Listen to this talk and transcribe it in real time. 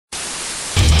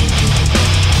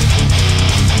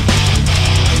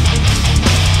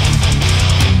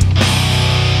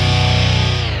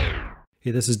Hey,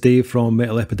 this is Dave from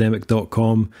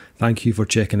metalepidemic.com. Thank you for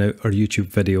checking out our YouTube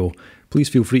video. Please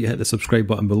feel free to hit the subscribe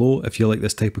button below if you like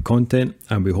this type of content,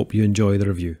 and we hope you enjoy the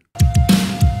review.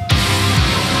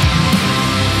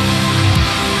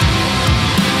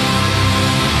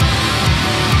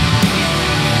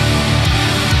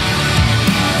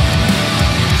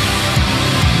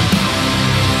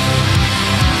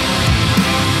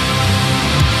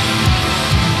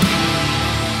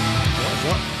 What's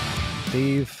up?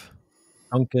 Dave,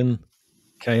 Duncan,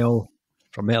 Kyle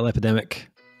from Metal Epidemic,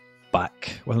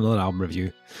 back with another album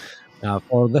review.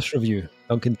 For this review,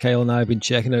 Duncan, Kyle and I have been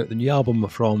checking out the new album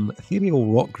from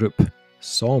ethereal rock group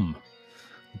SOM.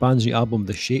 The band's new album,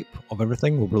 The Shape of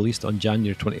Everything, will be released on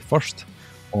January 21st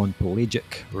on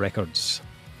Pelagic Records.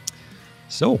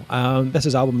 So, this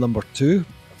is album number 2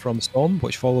 from SOM,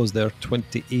 which follows their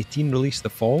 2018 release, The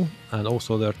Fall, and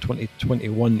also their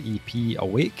 2021 EP,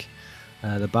 Awake.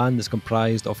 The band is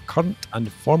comprised of current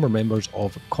and former members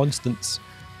of Constance,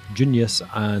 Junius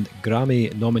and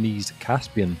Grammy nominees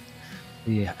Caspian.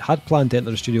 They had planned to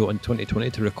enter the studio in 2020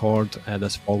 to record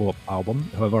this follow-up album.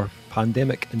 However,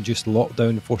 pandemic-induced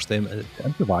lockdown forced them to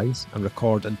improvise and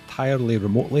record entirely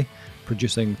remotely,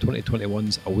 producing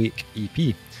 2021's Awake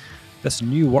EP. This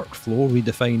new workflow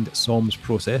redefined SOM's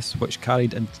process, which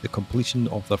carried into the completion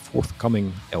of their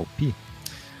forthcoming LP.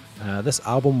 This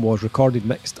album was recorded,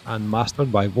 mixed and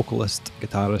mastered by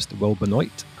vocalist-guitarist Will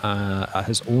Benoit at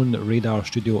his own Radar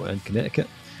studio in Connecticut,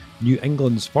 New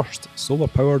England's first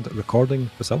solar-powered recording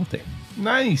facility.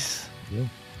 Nice! Yeah.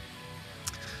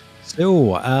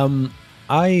 So,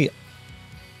 I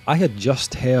had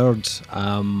just heard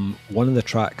one of the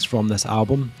tracks from this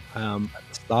album at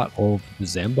the start of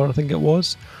December, I think it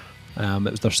was. It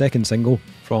was their second single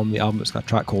from the album. It's got a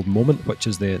track called Moment, which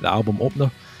is the album opener.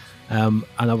 And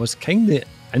I was kind of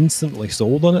instantly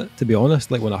sold on it, to be honest.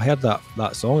 Like, when I heard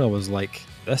that song, I was like,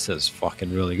 this is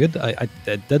fucking really good. I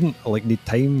didn't need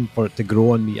time for it to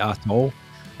grow on me at all.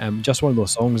 Just one of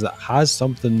those songs that has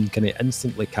something kind of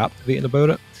instantly captivating about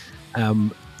it.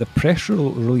 The press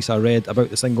release I read about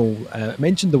the single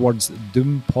mentioned the words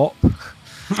doom pop.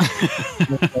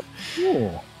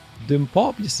 Oh, doom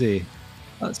pop, you say?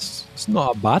 It's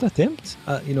not a bad attempt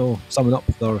at, summing up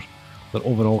their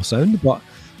overall sound, but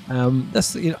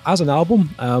this, as an album,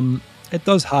 it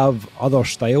does have other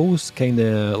styles kind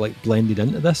of blended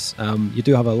into this. You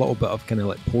do have a little bit of kind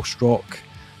of post-rock,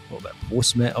 a little bit of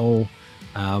post-metal,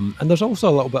 and there's also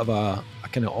a little bit of a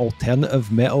kind of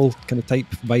alternative metal kind of type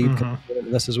vibe coming into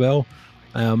this as well.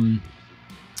 The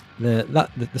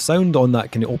sound on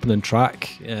that kind of opening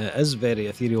track is very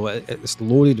ethereal. It's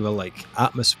loaded with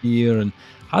atmosphere and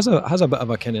has a bit of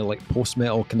a kind of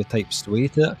post-metal kind of type sway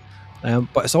to it.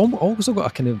 But it's also got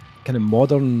a kind of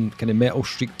modern kind of metal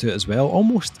streak to it as well,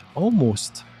 almost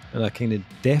in a kind of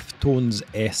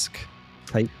Deftones-esque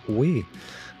type way.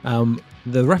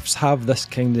 The riffs have this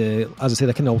kind of, as I said,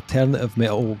 a kind of alternative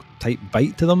metal type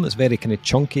bite to them. It's very kind of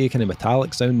chunky, kind of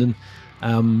metallic sounding.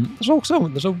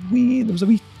 There's a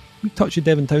wee touch of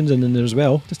Devin Townsend in there as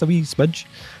well, just a wee smidge.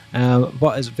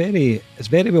 But it's very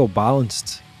well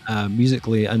balanced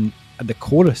musically, and the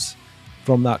chorus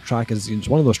from that track is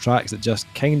one of those tracks that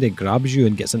just kind of grabs you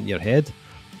and gets into your head.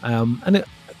 And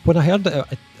when I heard it,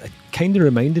 it kind of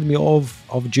reminded me of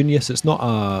Junius. It's not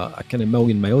a kind of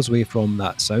million miles away from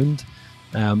that sound.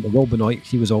 Will Benoit,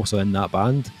 he was also in that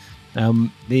band.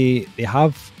 They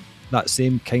have that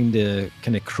same kind of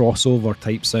crossover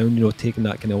type sound, taking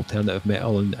that kind of alternative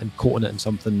metal and coating it in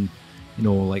something,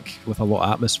 with a lot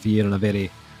of atmosphere and a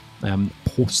very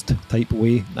post type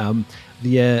way.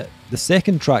 The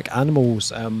second track,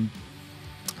 Animals,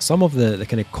 some of the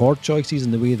kind of chord choices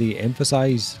and the way they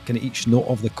emphasise kind of each note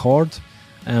of the chord,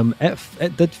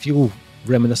 it did feel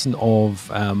reminiscent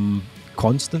of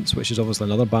Constance, which is obviously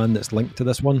another band that's linked to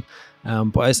this one,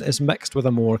 but it's mixed with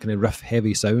a more kind of riff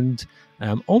heavy sound.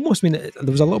 Almost, there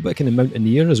was a little bit of kind of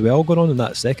Mountaineer as well going on in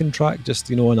that second track, just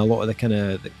and a lot of the kind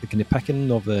of picking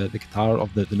of the guitar,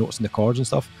 of the notes and the chords and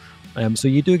stuff. So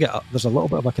you do get there's a little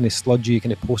bit of a kind of sludgy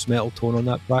kind of post-metal tone on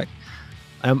that track.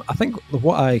 I think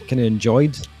what I kind of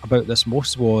enjoyed about this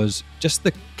most was just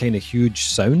the kind of huge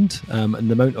sound and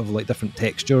the amount of different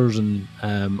textures and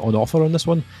on offer on this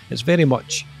one. It's very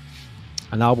much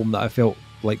an album that I felt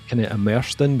kind of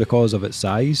immersed in because of its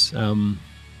size.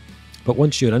 But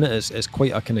once you're in it, it's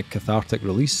quite a kind of cathartic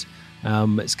release.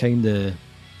 It's kind of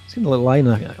like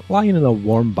lying in a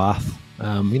warm bath.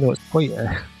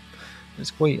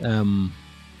 It's quite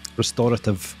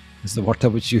restorative is the word I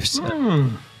would use.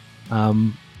 Even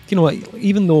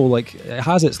though it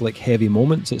has its heavy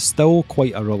moments, it's still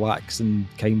quite a relaxing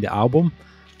kind of album.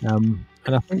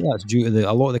 And I think that's due to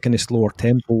a lot of the kind of slower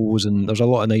tempos, and there's a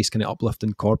lot of nice kind of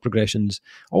uplifting chord progressions.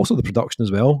 Also the production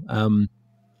as well,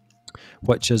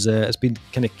 which is it's been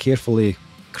kind of carefully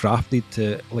crafted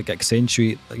to like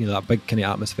accentuate, you know, that big kind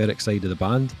of atmospheric side of the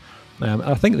band. And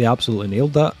I think they absolutely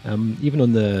nailed that. Even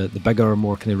on the bigger,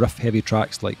 more kind of riff heavy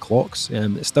tracks like Clocks,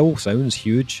 it still sounds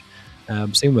huge.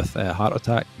 Same with Heart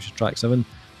Attack, which is track 7.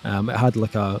 It had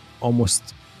like a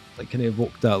almost like kind of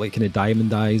evoked that like kind of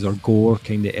Diamond Eyes or Gore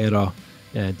kind of era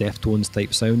Deftones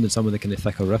type sound and some of the kind of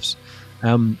thicker riffs.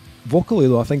 Vocally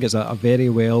though, I think it's a very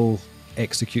well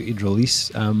executed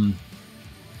release.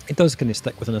 It does kind of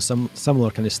stick within a similar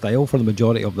kind of style for the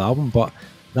majority of the album, but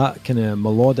that kind of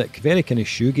melodic, very kind of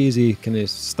shoegazy kind of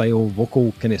style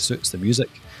vocal kind of suits the music.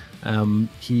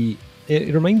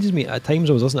 It reminds me, at times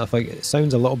I was listening, I think it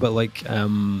sounds a little bit like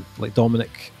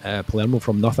Dominic Palermo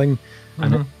from Nothing,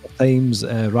 and at times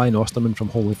Ryan Osterman from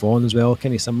Holy Fawn as well,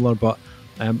 kind of similar, but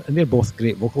and they're both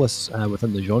great vocalists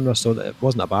within the genre, so that it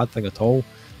wasn't a bad thing at all.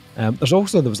 There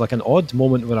was like an odd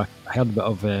moment where I heard a bit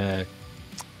of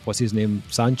what's his name,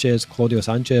 Claudio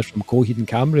Sanchez from Coheed and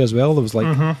Cambria as well. There was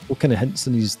like what kind of hints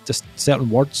in his just certain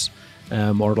words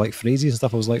or like phrases and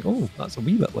stuff. I was like, oh, that's a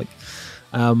wee bit like.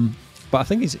 But I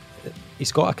think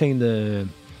he's got a kind of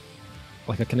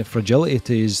like a kind of fragility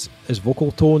to his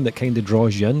vocal tone that kind of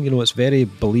draws you in. You know, it's very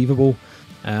believable,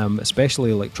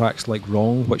 especially like tracks like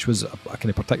Wrong, which was a kind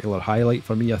of particular highlight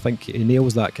for me. I think he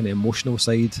nails that kind of emotional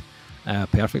side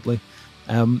perfectly.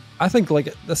 I think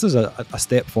like this is a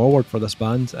step forward for this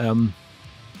band.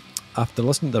 After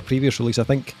listening to their previous release, I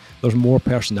think there's more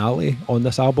personality on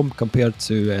this album compared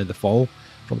to The Fall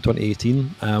from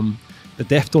 2018. The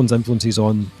Deftones influences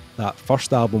on that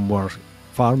first album were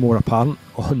far more apparent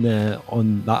on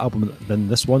that album than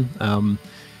this one.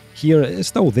 Here it's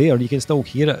still there, you can still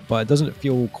hear it, but it doesn't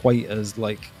feel quite as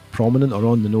like prominent or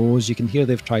on the nose. You can hear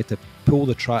they've tried to pull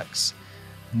the tracks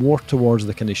more towards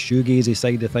the kind of shoegazy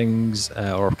side of things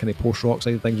or kind of post-rock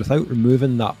side of things without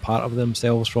removing that part of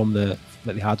themselves from that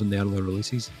they had on the earlier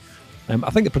releases. I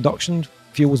think the production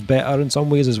feels better in some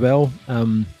ways as well.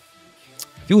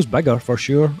 Feels bigger for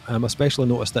sure. Especially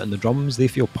noticed it in the drums. They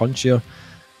feel punchier.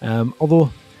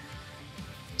 Although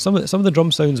some of the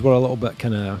drum sounds were a little bit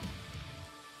kind of,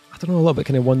 I don't know, a little bit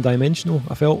kind of one-dimensional,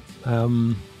 I felt.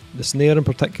 The snare in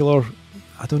particular,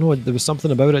 I don't know, there was something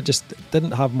about it, just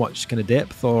didn't have much kind of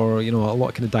depth or, you know, a lot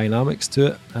of kind of dynamics to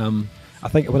it. I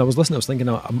think when I was listening, I was thinking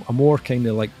a more kind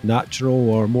of like natural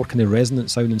or more kind of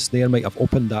resonant sounding snare might have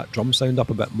opened that drum sound up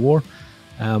a bit more.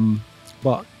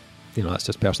 But, you know, that's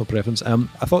just personal preference.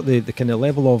 I thought the kind of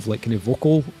level of like kind of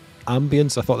vocal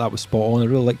ambience, I thought that was spot on. I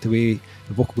really liked the way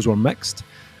the vocals were mixed.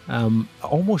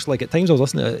 Almost like at times I was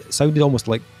listening, it sounded almost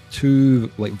like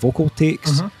two like vocal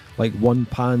takes. Like one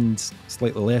panned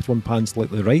slightly left, one panned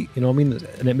slightly right, you know what I mean?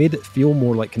 And it made it feel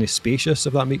more like kind of spacious,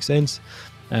 if that makes sense.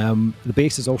 The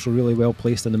bass is also really well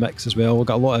placed in the mix as well. We've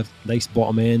got a lot of nice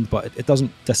bottom end, but it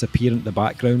doesn't disappear into the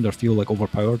background or feel like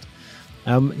overpowered.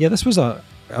 Yeah, this was a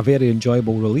very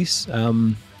enjoyable release.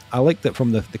 I liked it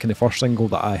from the kind of first single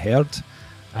that I heard.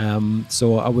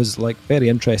 So I was like very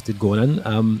interested going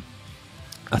in.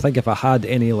 I think if I had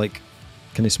any like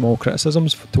kind of small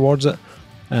criticisms towards it,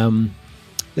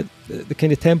 the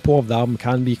kind of tempo of the album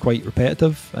can be quite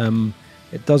repetitive.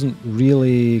 It doesn't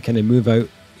really kind of move out,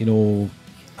 you know,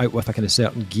 out with a kind of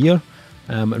certain gear.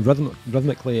 And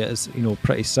rhythmically it is, you know,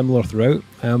 pretty similar throughout.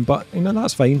 But you know,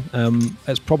 that's fine.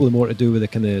 It's probably more to do with the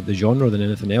kind of the genre than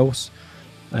anything else.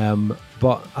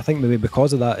 But I think maybe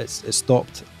because of that, it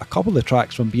stopped a couple of the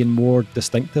tracks from being more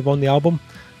distinctive on the album.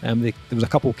 There was a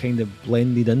couple kind of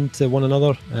blended into one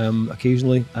another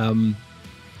occasionally.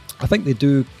 I think they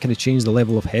do kind of change the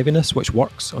level of heaviness, which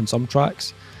works on some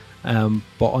tracks,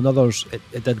 but on others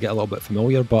it did get a little bit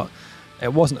familiar, but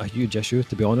it wasn't a huge issue,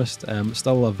 to be honest.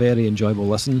 Still a very enjoyable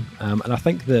listen, and I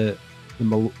think the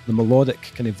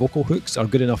melodic kind of vocal hooks are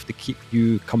good enough to keep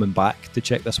you coming back to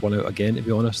check this one out again, to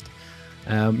be honest.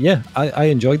 Yeah, I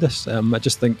enjoyed this. I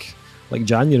just think like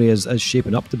January is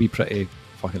shaping up to be pretty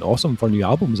fucking awesome for new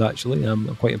albums, actually.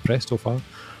 I'm quite impressed so far.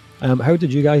 How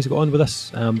did you guys go on with this?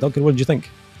 Duncan, what did you think?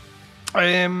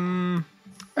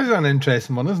 It's an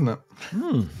interesting one, isn't it?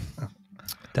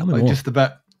 Tell me more. Just a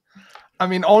bit. I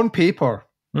mean, on paper,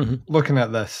 looking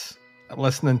at this,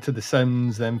 listening to the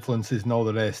sounds, the influences, and all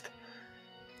the rest,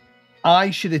 I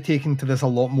should have taken to this a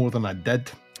lot more than I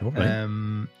did. Okay.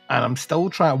 And I'm still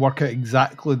trying to work out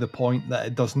exactly the point that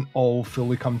it doesn't all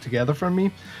fully come together for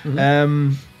me.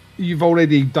 You've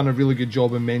already done a really good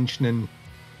job in mentioning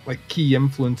like key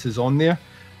influences on there.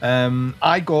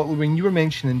 I got, when you were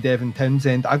mentioning Devin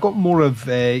Townsend, I got more of,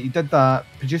 he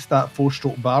produced that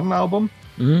 4-Stroke Barn album.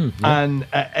 and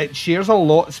it shares a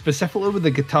lot, specifically with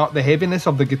the guitar, the heaviness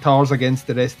of the guitars against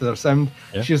the rest of their sound.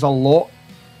 Shares a lot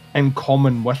in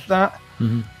common with that,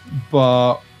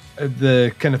 but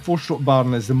the kind of 4-stroke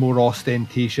Baron is the more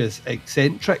ostentatious,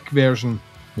 eccentric version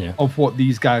of what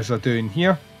these guys are doing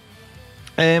here.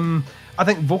 I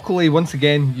think vocally, once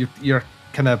again, you're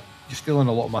stealing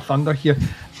a lot of my thunder here.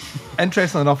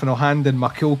 Interestingly enough, and I'll hand in my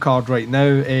cool card right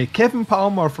now, Kevin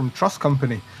Palmer from Trust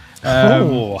Company.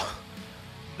 There's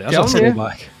a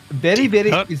throwback. Very,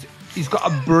 very. He's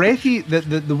got a breathy.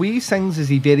 The way he sings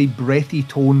is a very breathy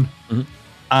tone,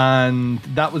 and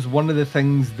that was one of the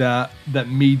things that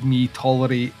made me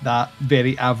tolerate that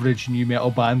very average new metal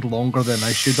band longer than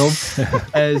I should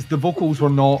have. Is the vocals were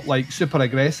not like super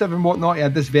aggressive and whatnot. He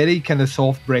had this very kind of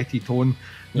soft, breathy tone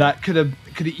that could have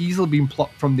easily been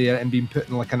plucked from there and been put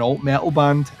in like an alt metal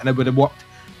band, and it would have worked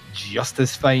just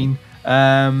as fine.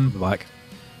 Back.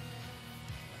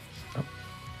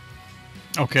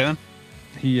 Okay then.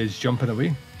 He is jumping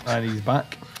away, and he's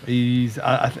back.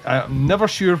 I'm never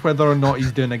sure whether or not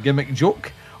he's doing a gimmick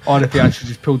joke or if he actually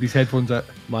just pulled his headphones out.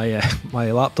 My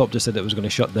laptop just said it was going to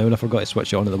shut down. I forgot to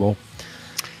switch it on at the wall.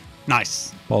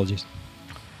 Nice. Apologies.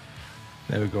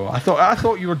 There we go. I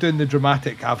thought you were doing the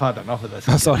dramatic. I've had enough of this.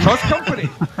 Sorry. Trust Company.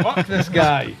 Fuck this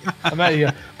guy. I'm out of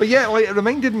here. But yeah, like, it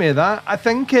reminded me of that. I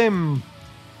think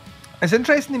it's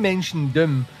interesting to mention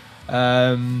Doom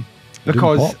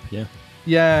because Doom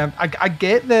pop, I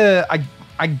get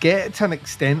I get it to an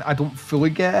extent. I don't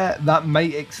fully get it. That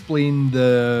might explain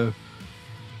the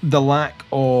lack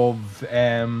of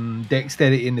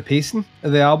dexterity in the pacing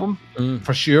of the album,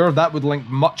 for sure. That would link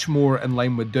much more in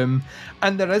line with Doom,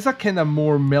 and there is a kind of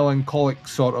more melancholic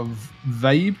sort of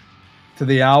vibe to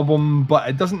the album, but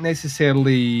it doesn't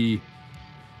necessarily.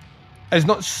 It's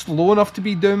not slow enough to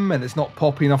be Doom, and it's not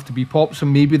poppy enough to be pop. So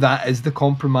maybe that is the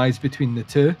compromise between the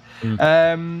two.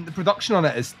 The production on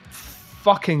it is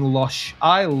fucking lush.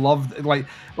 I loved it. Like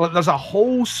there's a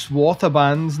whole swath of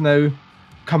bands now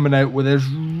coming out where there's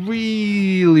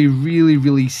really, really,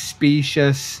 really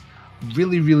spacious,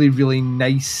 really, really, really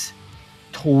nice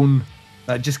tone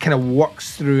that just kind of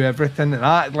works through everything. And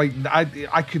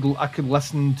I could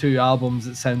listen to albums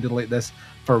that sounded like this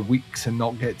for weeks and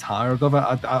not get tired of it.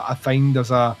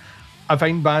 I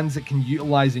find bands that can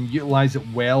utilize it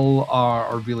well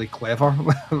are really clever,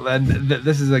 and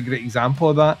this is a great example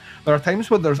of that. There are times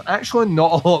where there's actually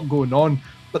not a lot going on,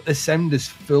 but the sound is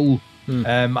full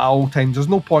at all times. There's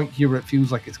no point here where it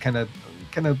feels like it's kind of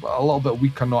a little bit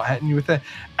weak or not hitting you with it.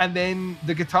 And then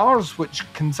the guitars, which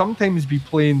can sometimes be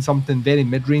playing something very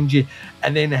mid-rangey,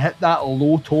 and then hit that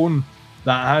low tone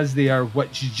that has there,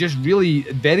 which is just really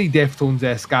very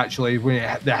Deftones-esque actually. When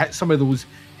they hit some of those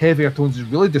heavier tones, is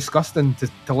really disgusting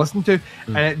to listen to,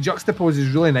 and it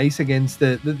juxtaposes really nice against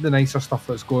the nicer stuff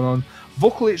that's going on.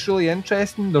 Vocally, it's really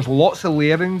interesting. There's lots of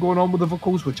layering going on with the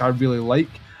vocals, which I really like.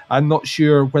 I'm not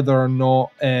sure whether or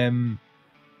not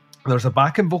there's a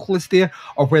backing vocalist there,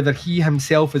 or whether he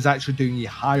himself is actually doing a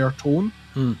higher tone.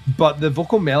 But the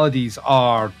vocal melodies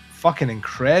are fucking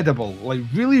incredible, like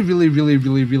really, really, really,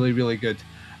 really, really, really good,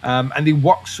 and they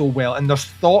work so well. And there's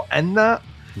thought in that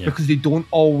because they don't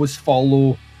always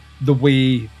follow the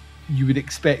way you would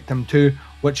expect them to,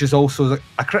 which is also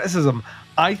a criticism.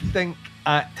 I think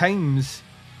at times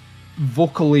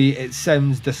vocally it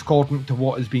sounds discordant to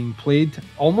what is being played,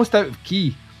 almost out of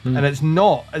key. And it's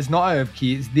not out of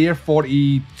key. It's there for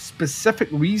a specific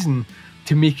reason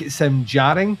to make it sound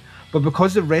jarring. But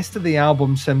because the rest of the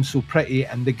album sounds so pretty,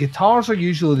 and the guitars are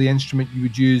usually the instrument you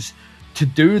would use to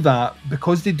do that,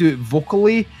 because they do it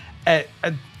vocally,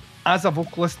 as a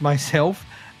vocalist myself,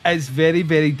 it's very,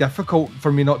 very difficult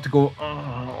for me not to go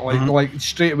like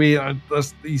straight away.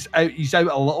 He's out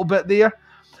a little bit there,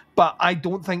 but I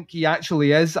don't think he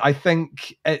actually is. I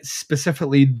think it's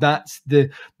specifically that's the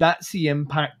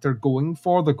impact they're going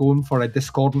for. They're going for a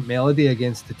discordant melody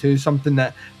against the two, something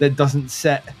that doesn't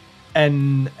sit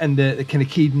in the kind of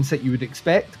cadence that you would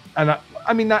expect. And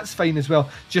I mean, that's fine as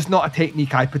well. Just not a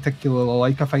technique I particularly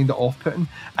like. I find it off-putting.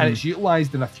 And it's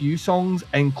utilised in a few songs,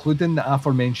 including the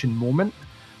aforementioned moment.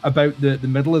 About the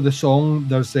middle of the song,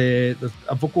 there's a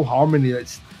vocal harmony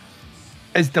that's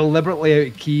deliberately out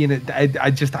of key, and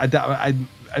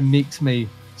it makes me,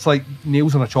 it's like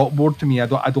nails on a chalkboard to me. I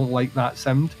don't like that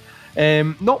sound.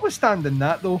 Notwithstanding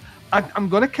that though, I'm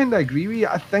going to kind of agree with you.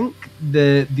 I think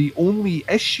the only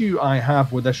issue I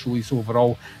have with this release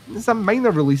overall, it's a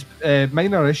minor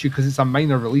issue because it's a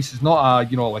minor release. It's not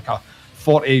like a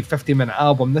 40-50 minute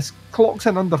album. This clocks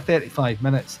in under 35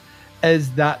 minutes.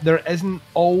 Is that there isn't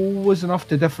always enough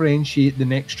to differentiate the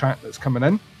next track that's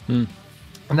coming in.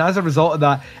 And as a result of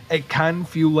that, it can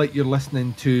feel like you're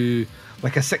listening to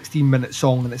like a 16-minute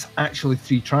song, and it's actually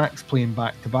 3 tracks playing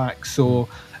back to back. So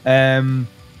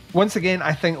once again,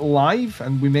 I think live,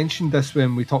 and we mentioned this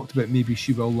when we talked about maybe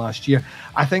She Will last year,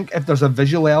 I think if there's a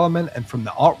visual element, and from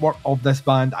the artwork of this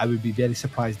band, I would be very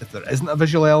surprised if there isn't a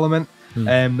visual element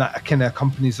that kind of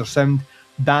accompanies their sound.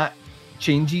 That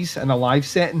changes in a live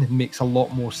setting and makes a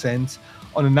lot more sense.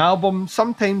 On an album,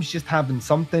 sometimes just having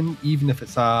something, even if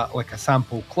it's like a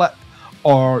sample clip,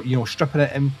 or stripping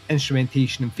it in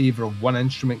instrumentation in favour of one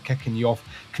instrument kicking you off,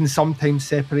 can sometimes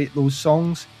separate those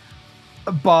songs.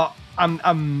 But I'm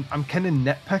kind of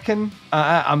nitpicking.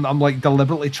 I'm like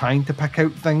deliberately trying to pick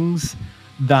out things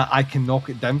that I can knock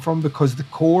it down from, because the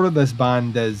core of this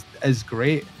band is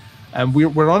great, and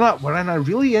we're in a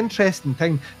really interesting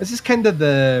time. This is kind of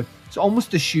it's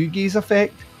almost the shoegaze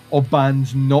effect of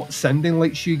bands not sounding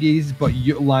like shoegaze, but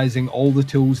utilising all the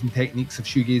tools and techniques of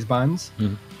shoegaze bands,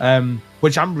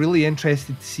 which I'm really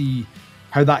interested to see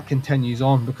how that continues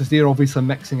on, because they're obviously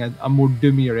mixing a more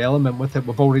doomier element with it.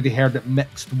 We've already heard it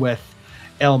mixed with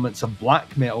elements of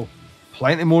black metal.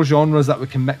 Plenty more genres that we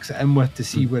can mix it in with to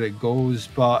see where it goes.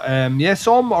 But yeah,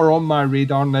 SOM are on my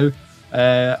radar now.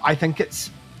 I think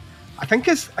it's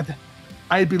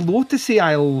I'd be loath to say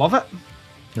I love it.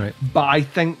 Right. But I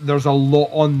think there's a lot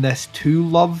on this to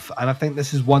love, and I think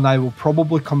this is one I will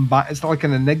probably come back. It's like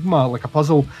an enigma, like a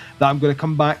puzzle that I'm going to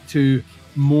come back to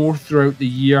more throughout the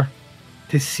year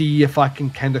to see if I can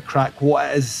kind of crack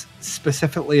what it is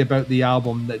specifically about the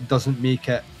album that doesn't make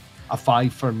it a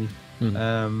 5 for me.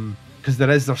 Because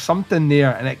there's something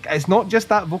there, and it's not just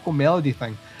that vocal melody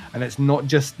thing, and it's not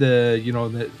just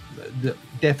the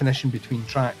definition between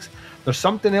tracks. There's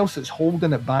something else that's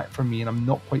holding it back for me, and I'm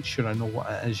not quite sure I know what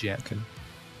it is yet.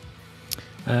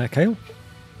 Kyle?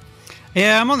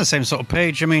 Yeah, I'm on the same sort of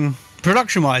page. I mean,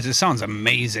 production-wise, it sounds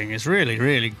amazing. It's really,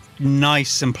 really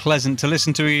nice and pleasant to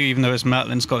listen to, even though it's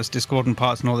metal and it's got its discordant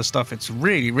parts and all this stuff. It's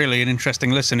really, really an interesting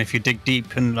listen if you dig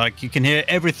deep, and like you can hear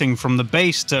everything from the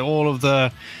bass to all of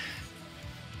the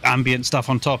ambient stuff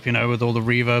on top, with all the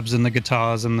reverbs and the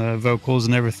guitars and the vocals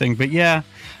and everything. But yeah,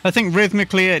 I think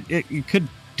rhythmically it could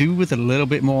do with a little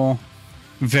bit more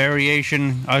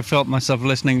variation. I felt myself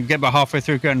listening, get about halfway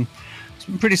through going, it's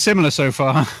been pretty similar so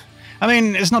far. I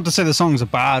mean, it's not to say the songs are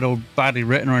bad or badly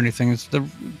written or anything. They're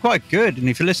quite good, and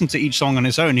if you listen to each song on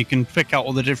its own, you can pick out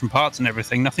all the different parts and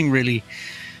everything. Nothing really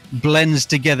blends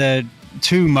together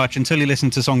too much until you listen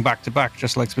to a song back to back,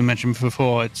 just like it's been mentioned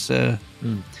before. It's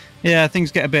yeah,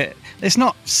 things get a bit, it's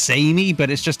not samey, but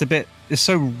it's just a bit, it's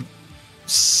so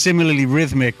similarly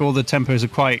rhythmic. All the tempos are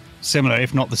quite similar,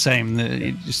 if not the same.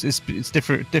 It's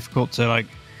difficult to like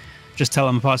just tell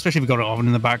them apart, especially if you've got it on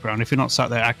in the background. If you're not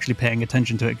sat there actually paying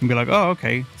attention to it, it can be like, oh,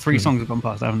 okay, 3 songs have gone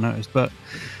past, I haven't noticed. But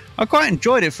I quite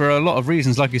enjoyed it for a lot of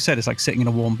reasons. Like you said, it's like sitting in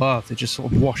a warm bath. It just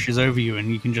sort of washes over you, and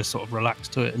you can just sort of relax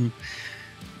to it and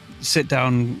sit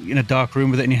down in a dark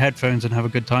room with it in your headphones and have a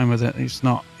good time with it. It's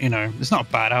not, it's not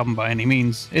a bad album by any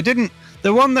means.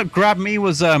 The one that grabbed me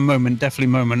was Moment, definitely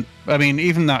Moment. I mean,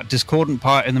 even that discordant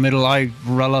part in the middle, I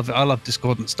love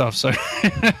discordant stuff. So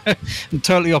I'm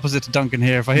totally opposite to Duncan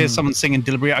here. If I hear someone singing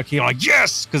Deliberate Key, I'm like,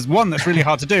 yes! Because one, that's really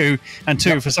hard to do, and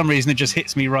two, for some reason, it just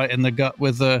hits me right in the gut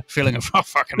with the feeling of, oh,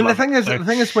 fucking love it. The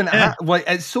thing is when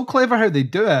it's so clever how they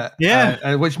do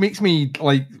it, which makes me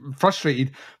like frustrated,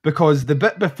 because the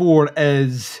bit before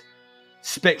is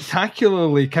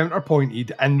spectacularly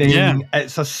counterpointed, and then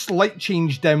it's a slight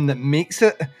change down that makes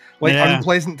it like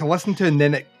unpleasant to listen to, and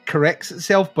then it corrects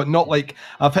itself, but not like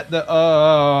I've hit the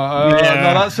no,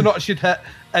 that's not it should hit.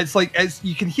 It's like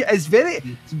you can hear it's very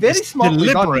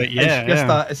smartly done.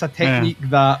 It's a technique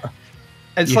that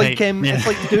it's like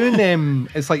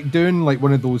it's like doing like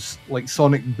one of those like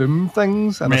sonic boom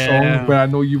things in a song where I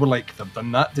know you were like, they've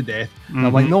done that to death. And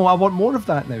I'm like, no, I want more of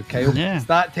that now, Kyle. It's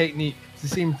that technique. The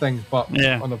same thing, but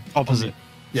on the opposite.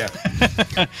 Yeah.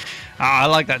 I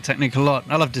like that technique a lot.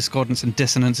 I love discordance and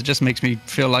dissonance. It just makes me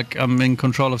feel like I'm in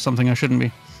control of something I shouldn't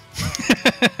be.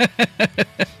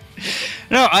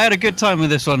 No, I had a good time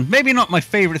with this one. Maybe not my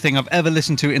favorite thing I've ever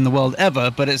listened to in the world ever,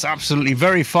 but it's absolutely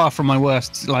very far from my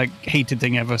worst hated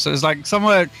thing ever. So it's like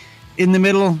somewhere in the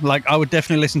middle. Like I would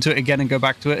definitely listen to it again and go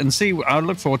back to it and see. I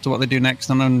look forward to what they do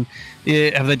next. And then,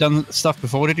 have they done stuff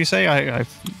before? Did you say? An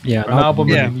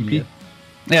album and an EP.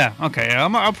 Yeah, okay.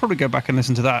 I'll probably go back and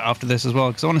listen to that after this as well,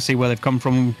 because I want to see where they've come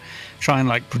from, try and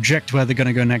project where they're going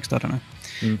to go next. I don't know.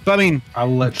 But I mean, I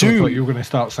literally thought you were going to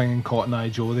start singing Cotton Eye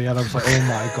Joe there. I was like, oh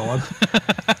my god.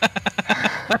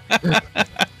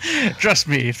 Trust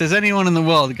me, if there's anyone in the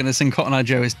world going to sing Cotton Eye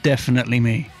Joe, it's definitely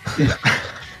me.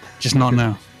 Just not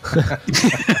now.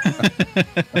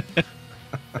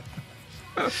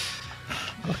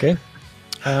 Okay.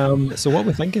 So what are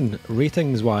we thinking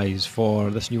ratings wise for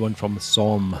this new one from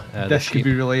SOM? This could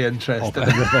be really interesting.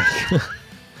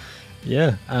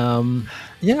 Yeah.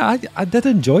 I did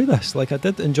enjoy this. Like, I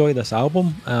did enjoy this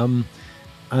album. And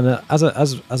as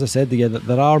I said,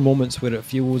 there are moments where it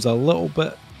feels a little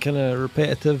bit kind of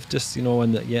repetitive, just, you know,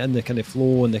 in the kind of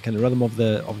flow and the kind of rhythm of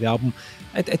the album.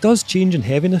 It does change in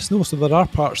heaviness, though, so there are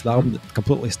parts of the album that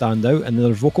completely stand out, and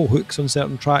there's vocal hooks on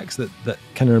certain tracks that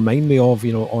kind of remind me of,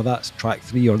 you know, oh, that's track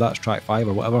 3 or that's track 5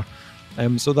 or whatever.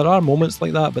 So there are moments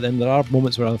like that, but then there are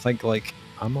moments where I think, like,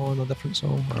 am I on a different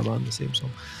song or am I on the same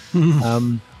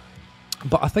song?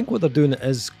 But I think what they're doing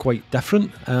is quite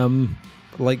different.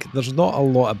 Like, there's not a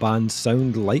lot of bands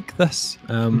sound like this.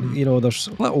 You know, there's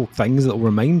little things that will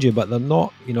remind you, but they're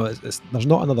not, you know, there's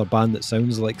not another band that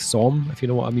sounds like SOM, if you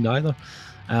know what I mean, either.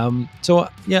 So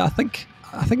yeah, I think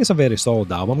it's a very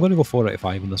solid album. I'm going to go 4 out of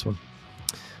 5 on this one.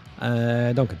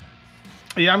 Duncan.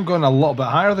 Yeah, I'm going a little bit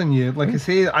higher than you. Like I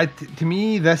say, to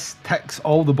me, this ticks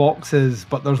all the boxes,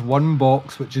 but there's one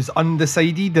box which is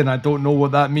undecided, and I don't know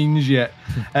what that means yet.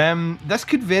 This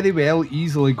could very well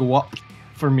easily go up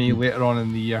for me later on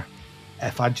in the year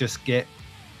if I just get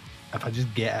it. But it's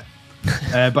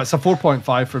a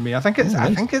 4.5 for me. I think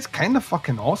it's kind of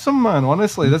fucking awesome, man.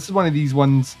 Honestly, this is one of these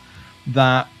ones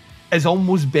that is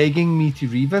almost begging me to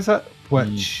revisit,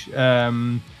 which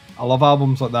I love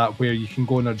albums like that where you can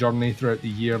go on a journey throughout the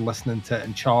year listening to it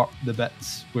and chart the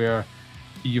bits where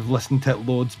you've listened to it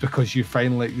loads because you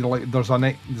find like there's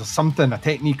something, a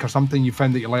technique or something you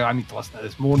found that you're like, I need to listen to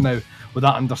this more now with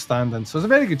that understanding. So there's a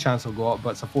very good chance it'll go up,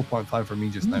 but it's a 4.5 for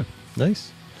me just now.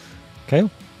 Nice.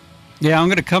 Kyle? Yeah, I'm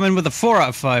going to come in with a 4 out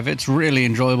of 5. It's really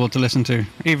enjoyable to listen to,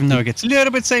 even though it gets a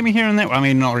little bit samey here and there. I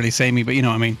mean, not really samey, but you know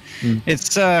what I mean.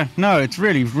 It's it's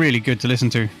really, really good to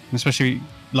listen to, especially,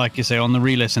 like you say, on the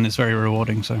re-listen. It's very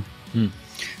rewarding. So,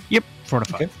 yep, 4 out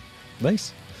of 5. Okay.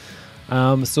 Nice.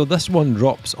 So this one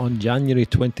drops on January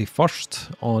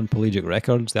 21st on Pelagic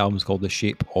Records. The album's called The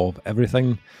Shape of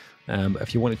Everything.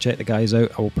 If you want to check the guys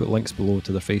out, I will put links below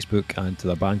to their Facebook and to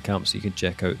their Bandcamp so you can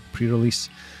check out pre-release.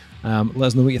 Let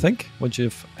us know what you think once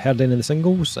you've heard any of the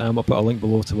singles. I'll put a link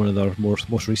below to one of their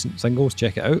most recent singles.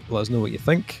 Check it out. Let us know what you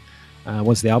think.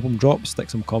 Once the album drops, stick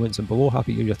some comments in below.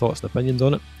 Happy to hear your thoughts and opinions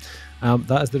on it.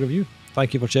 That is the review.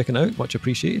 Thank you for checking it out. Much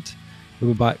appreciated.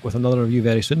 We'll be back with another review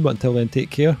very soon, but until then, take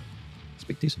care.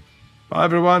 Speak to you soon. Bye,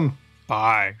 everyone.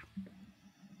 Bye.